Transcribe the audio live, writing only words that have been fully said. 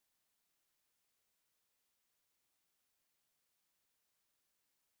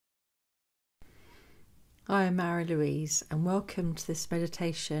I am Marie-Louise and welcome to this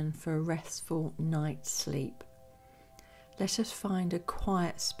meditation for a restful night's sleep. Let us find a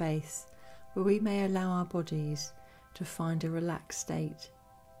quiet space where we may allow our bodies to find a relaxed state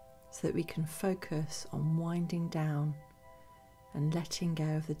so that we can focus on winding down and letting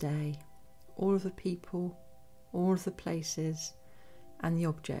go of the day, all of the people, all of the places and the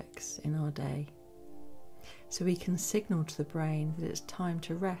objects in our day, so we can signal to the brain that it's time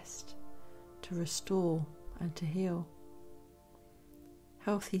to rest, to restore and to heal.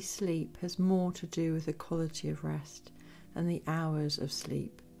 Healthy sleep has more to do with the quality of rest than the hours of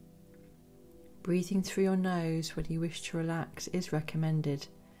sleep. Breathing through your nose when you wish to relax is recommended.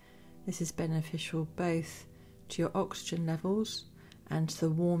 This is beneficial both to your oxygen levels and to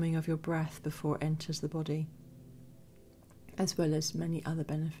the warming of your breath before it enters the body, as well as many other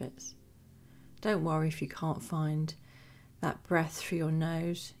benefits. Don't worry if you can't find that breath through your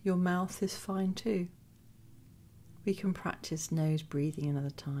nose, your mouth is fine too. We can practice nose breathing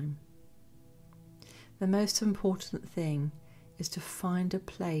another time. The most important thing is to find a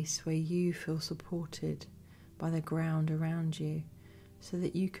place where you feel supported by the ground around you so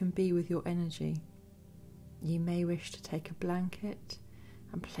that you can be with your energy. You may wish to take a blanket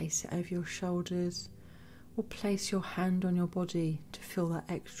and place it over your shoulders, or place your hand on your body to feel that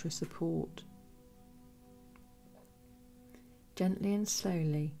extra support. Gently and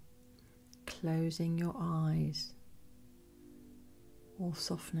slowly, closing your eyes or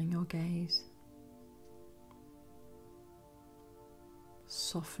softening your gaze.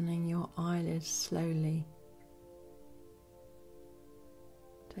 Softening your eyelids slowly.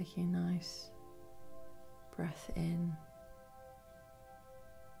 Taking a nice breath in.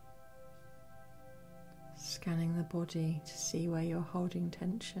 Scanning the body to see where you're holding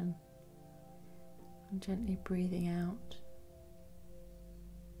tension. And gently breathing out.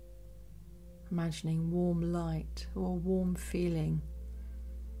 Imagining warm light or warm feeling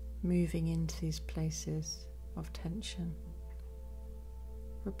moving into these places of tension,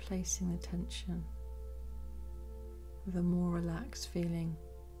 replacing the tension with a more relaxed feeling.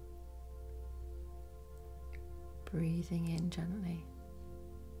 Breathing in gently.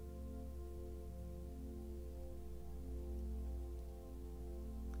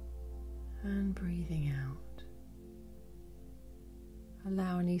 And breathing out.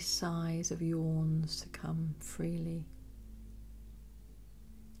 Allow any sighs of yawns to come freely.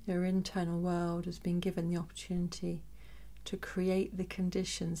 Your internal world has been given the opportunity to create the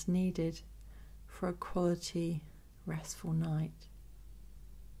conditions needed for a quality, restful night.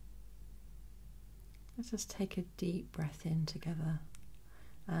 Let us take a deep breath in together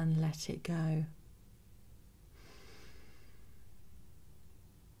and let it go.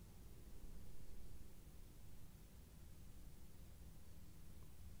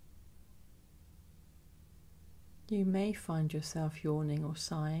 You may find yourself yawning or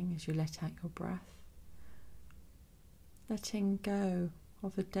sighing as you let out your breath, letting go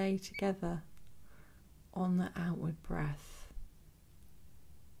of the day together on the outward breath,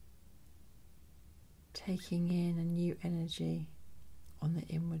 taking in a new energy on the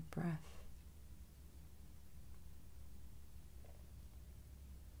inward breath.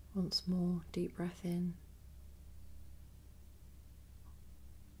 Once more, deep breath in.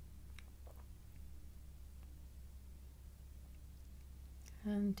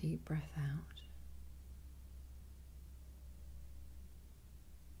 And deep breath out.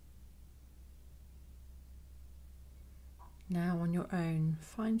 Now on your own,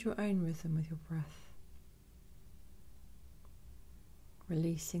 find your own rhythm with your breath.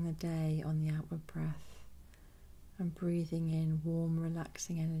 Releasing the day on the outward breath and breathing in warm,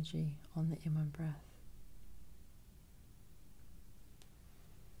 relaxing energy on the inward breath.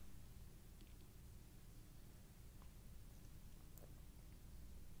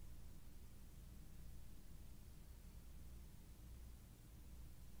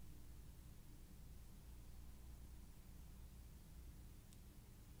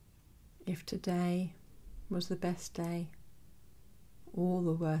 If today was the best day or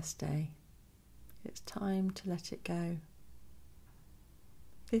the worst day, it's time to let it go.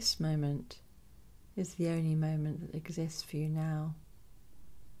 This moment is the only moment that exists for you now.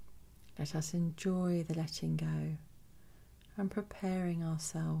 Let us enjoy the letting go and preparing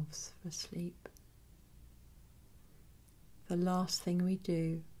ourselves for sleep. The last thing we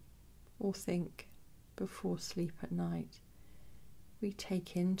do or think before sleep at night we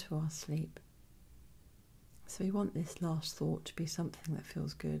take into our sleep. So we want this last thought to be something that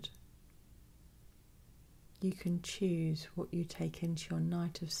feels good. You can choose what you take into your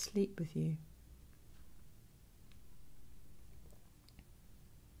night of sleep with you.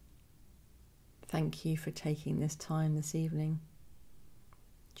 Thank you for taking this time this evening.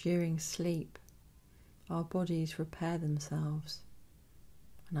 During sleep, our bodies repair themselves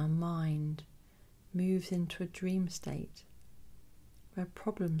and our mind moves into a dream state where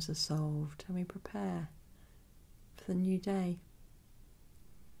problems are solved and we prepare for the new day.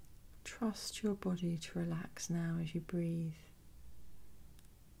 Trust your body to relax now as you breathe,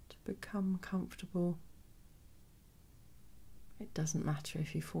 to become comfortable. It doesn't matter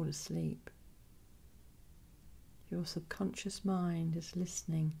if you fall asleep. Your subconscious mind is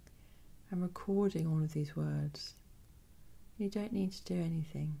listening and recording all of these words. You don't need to do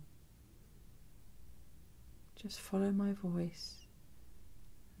anything. Just follow my voice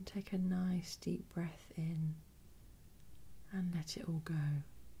and take a nice deep breath in and let it all go.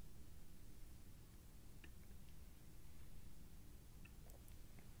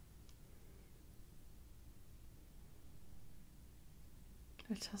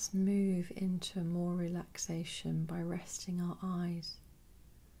 Let us move into more relaxation by resting our eyes.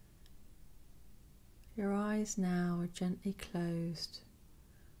 Your eyes now are gently closed,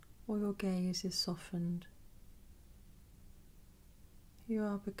 or your gaze is softened. You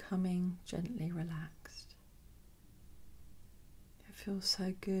are becoming gently relaxed. It feels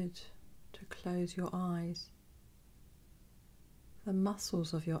so good to close your eyes. The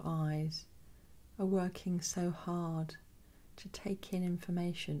muscles of your eyes are working so hard to take in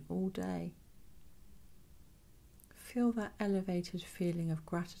information all day. Feel that elevated feeling of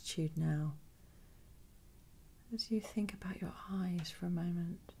gratitude now as you think about your eyes for a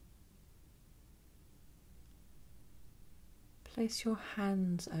moment. Place your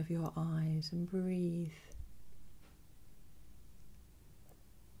hands over your eyes and breathe.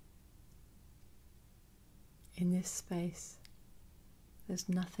 In this space, there's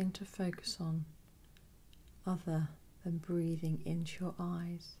nothing to focus on other than breathing into your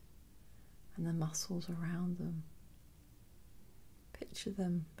eyes and the muscles around them. Picture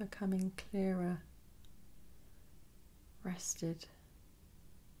them becoming clearer, rested,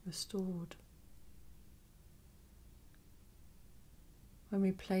 restored. When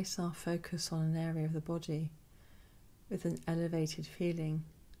we place our focus on an area of the body with an elevated feeling,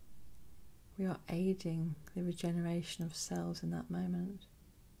 we are aiding the regeneration of cells in that moment.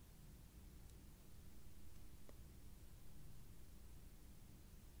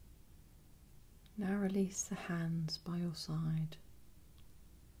 Now release the hands by your side.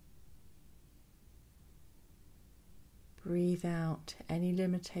 Breathe out any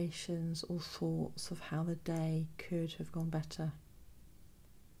limitations or thoughts of how the day could have gone better.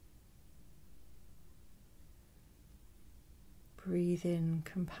 Breathe in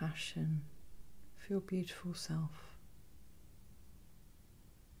compassion for your beautiful self.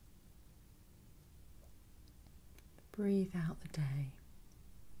 Breathe out the day,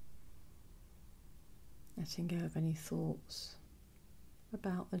 letting go of any thoughts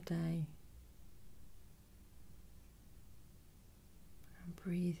about the day. And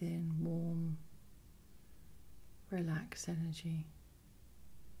breathe in warm, relaxed energy.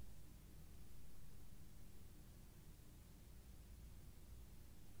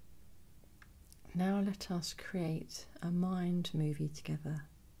 Now let us create a mind movie together.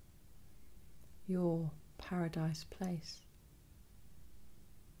 Your paradise place.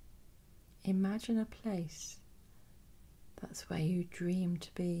 Imagine a place that's where you dream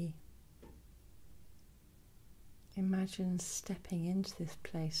to be. Imagine stepping into this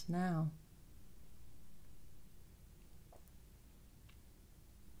place now.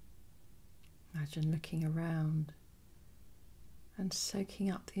 Imagine looking around and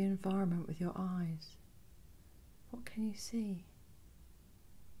soaking up the environment with your eyes. What can you see?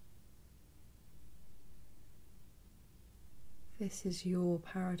 This is your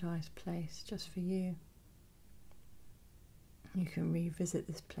paradise place just for you. You can revisit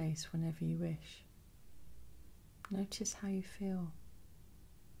this place whenever you wish. Notice how you feel.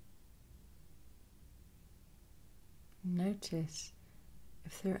 Notice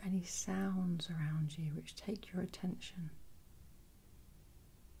if there are any sounds around you which take your attention.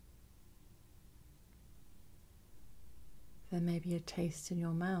 There may be a taste in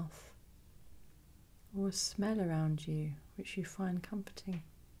your mouth or a smell around you which you find comforting.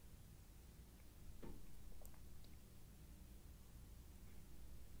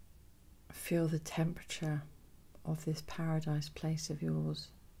 Feel the temperature of this paradise place of yours.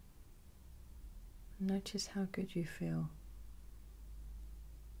 Notice how good you feel,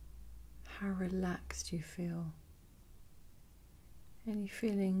 how relaxed you feel. Any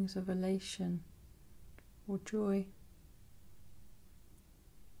feelings of elation or joy?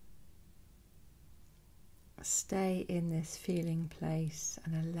 Stay in this feeling place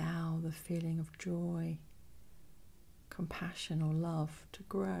and allow the feeling of joy, compassion or love to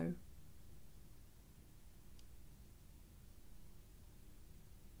grow.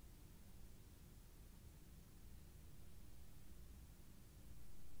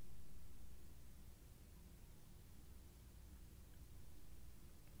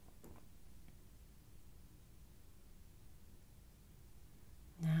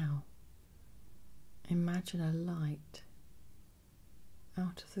 Now, imagine a light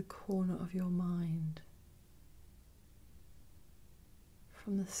out of the corner of your mind,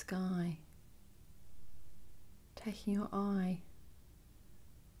 from the sky, taking your eye,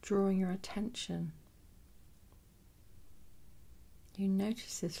 drawing your attention. You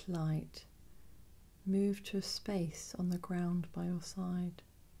notice this light move to a space on the ground by your side.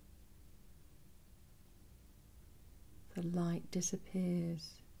 The light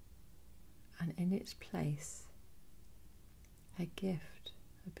disappears, and in its place, a gift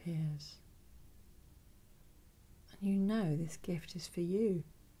appears. And you know this gift is for you.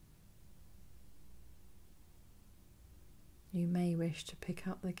 You may wish to pick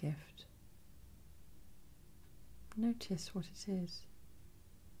up the gift. Notice what it is.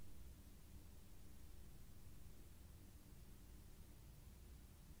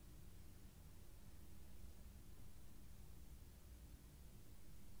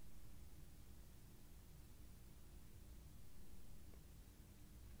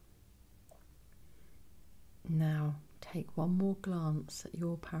 Now take one more glance at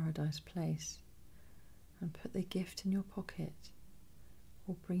your paradise place and put the gift in your pocket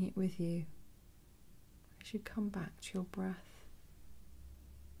or bring it with you as you come back to your breath.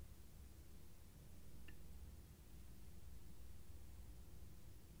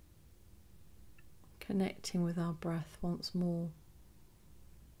 Connecting with our breath once more,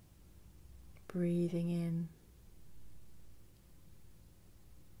 breathing in,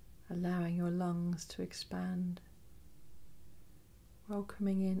 allowing your lungs to expand,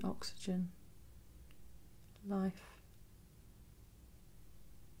 welcoming in oxygen, life.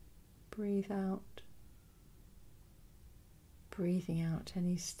 Breathe out, breathing out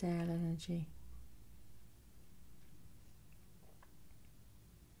any stale energy.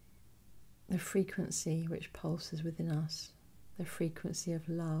 The frequency which pulses within us, the frequency of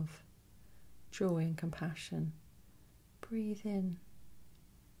love, joy and compassion. Breathe in,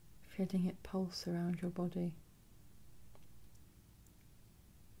 feeling it pulse around your body.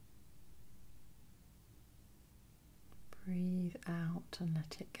 Breathe out and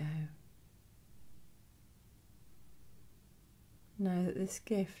let it go. Know that this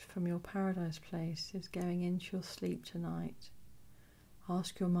gift from your paradise place is going into your sleep tonight.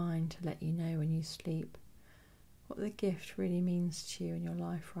 Ask your mind to let you know when you sleep what the gift really means to you in your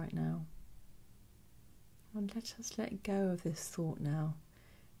life right now. And let us let go of this thought now,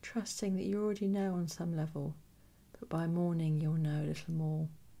 trusting that you already know on some level, but by morning you'll know a little more.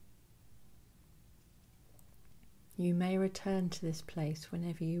 You may return to this place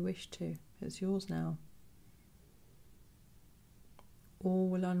whenever you wish to. It's yours now. All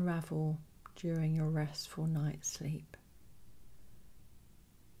will unravel during your restful night's sleep.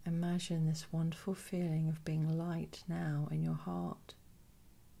 Imagine this wonderful feeling of being light now in your heart.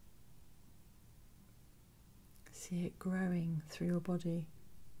 See it growing through your body,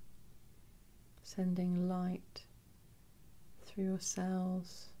 sending light through your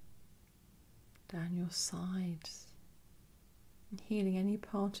cells, down your sides, and healing any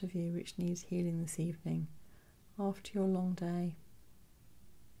part of you which needs healing this evening after your long day.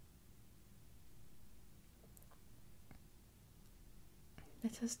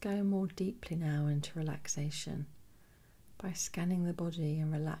 Let us go more deeply now into relaxation by scanning the body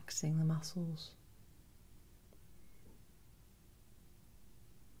and relaxing the muscles.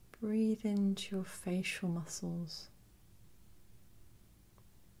 Breathe into your facial muscles,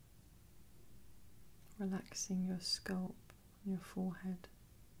 relaxing your scalp and your forehead.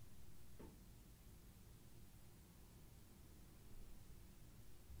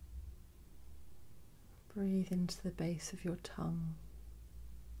 Breathe into the base of your tongue.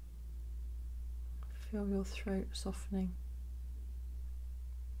 Feel your throat softening.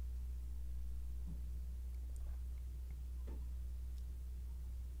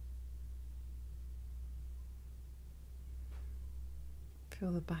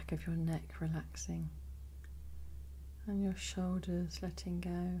 Feel the back of your neck relaxing and your shoulders letting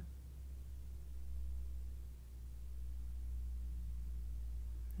go.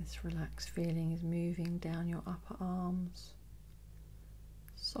 This relaxed feeling is moving down your upper arms,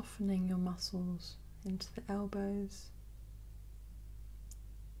 softening your muscles into the elbows,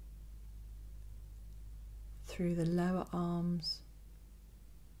 through the lower arms,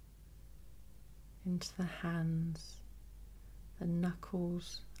 into the hands, the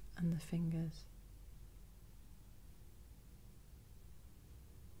knuckles and the fingers.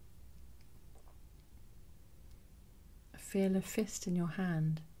 Feel a fist in your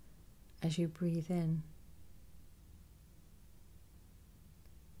hand as you breathe in,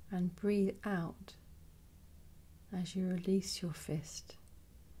 and breathe out as you release your fist,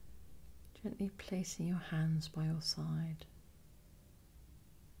 gently placing your hands by your side.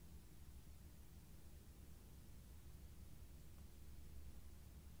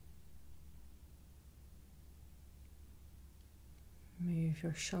 Move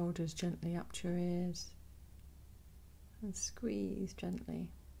your shoulders gently up to your ears and squeeze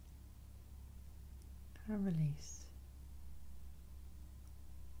gently and release.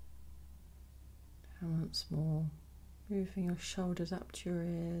 And once more, moving your shoulders up to your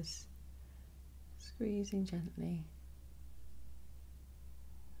ears, squeezing gently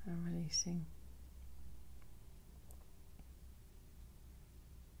and releasing.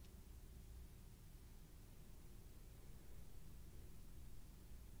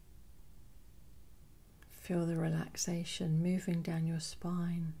 Feel the relaxation moving down your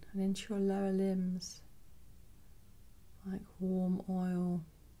spine and into your lower limbs, like warm oil,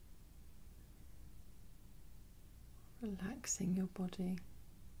 relaxing your body.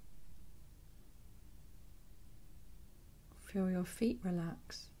 Feel your feet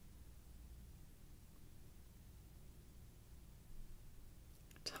relax.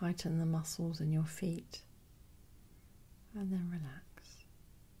 Tighten the muscles in your feet and then relax.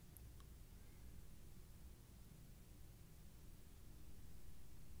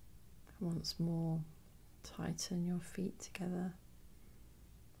 Once more, tighten your feet together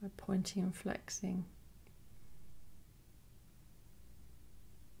by pointing and flexing.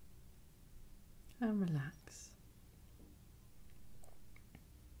 And relax.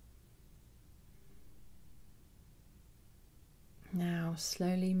 Now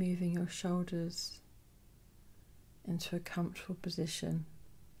slowly moving your shoulders into a comfortable position,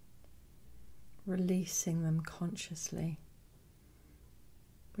 releasing them consciously.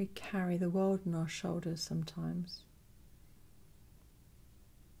 We carry the world on our shoulders sometimes.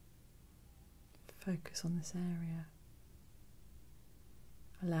 Focus on this area.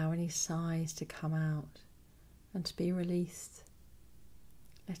 Allow any sighs to come out and to be released,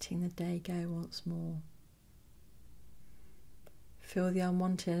 letting the day go once more. Feel the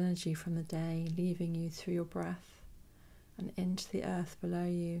unwanted energy from the day leaving you through your breath and into the earth below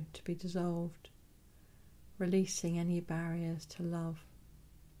you to be dissolved, releasing any barriers to love.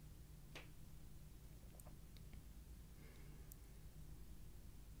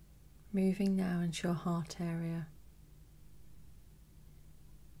 Moving now into your heart area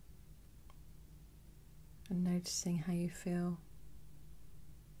and noticing how you feel.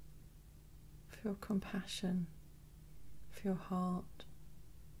 Feel compassion for your heart.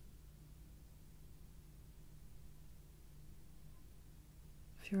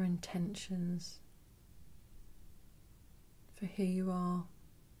 For your intentions, for who you are.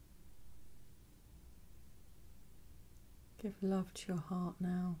 Give love to your heart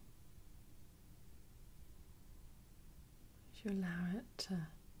now. You allow it to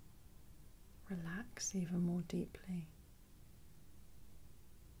relax even more deeply.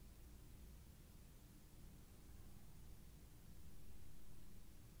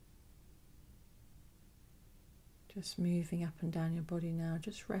 Just moving up and down your body now,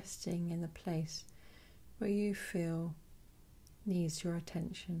 just resting in the place where you feel needs your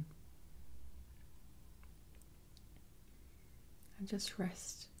attention. And just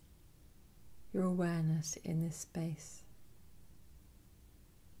rest your awareness in this space.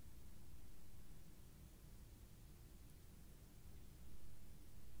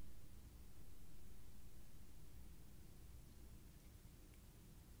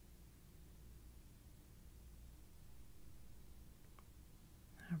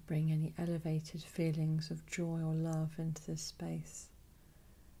 Bring any elevated feelings of joy or love into this space.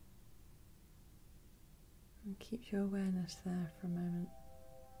 And keep your awareness there for a moment.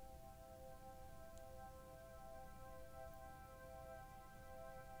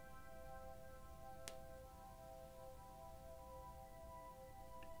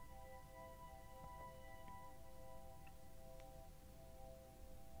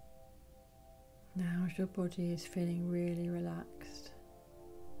 Now, as your body is feeling really relaxed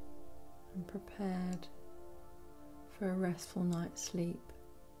and prepared for a restful night's sleep,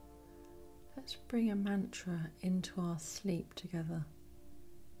 let's bring a mantra into our sleep together.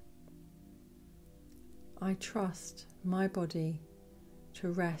 I trust my body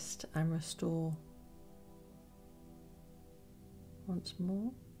to rest and restore. Once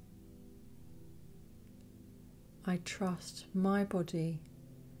more. I trust my body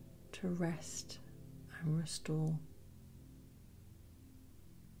to rest and restore.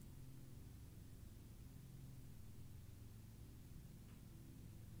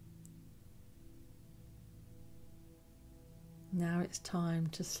 Now it's time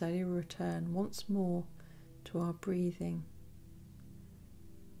to slowly return once more to our breathing,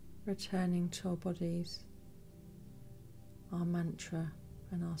 returning to our bodies, our mantra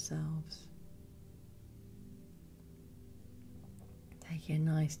and ourselves. Taking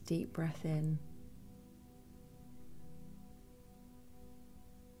a nice deep breath in.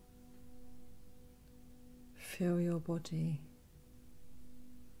 Feel your body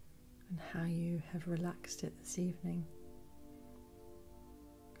and how you have relaxed it this evening.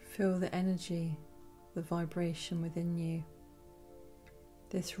 Feel the energy, the vibration within you,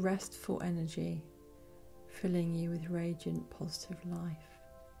 this restful energy filling you with radiant positive life.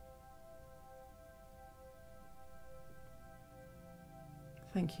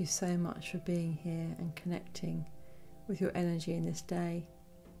 Thank you so much for being here and connecting with your energy in this day.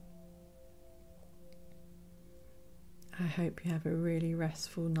 I hope you have a really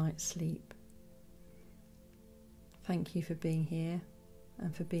restful night's sleep. Thank you for being here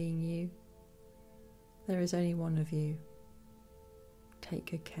and for being you. There is only one of you.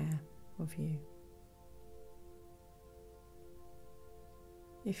 Take good care of you.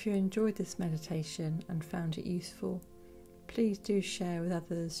 If you enjoyed this meditation and found it useful, please do share with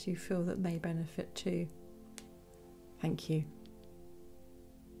others you feel that may benefit too. Thank you.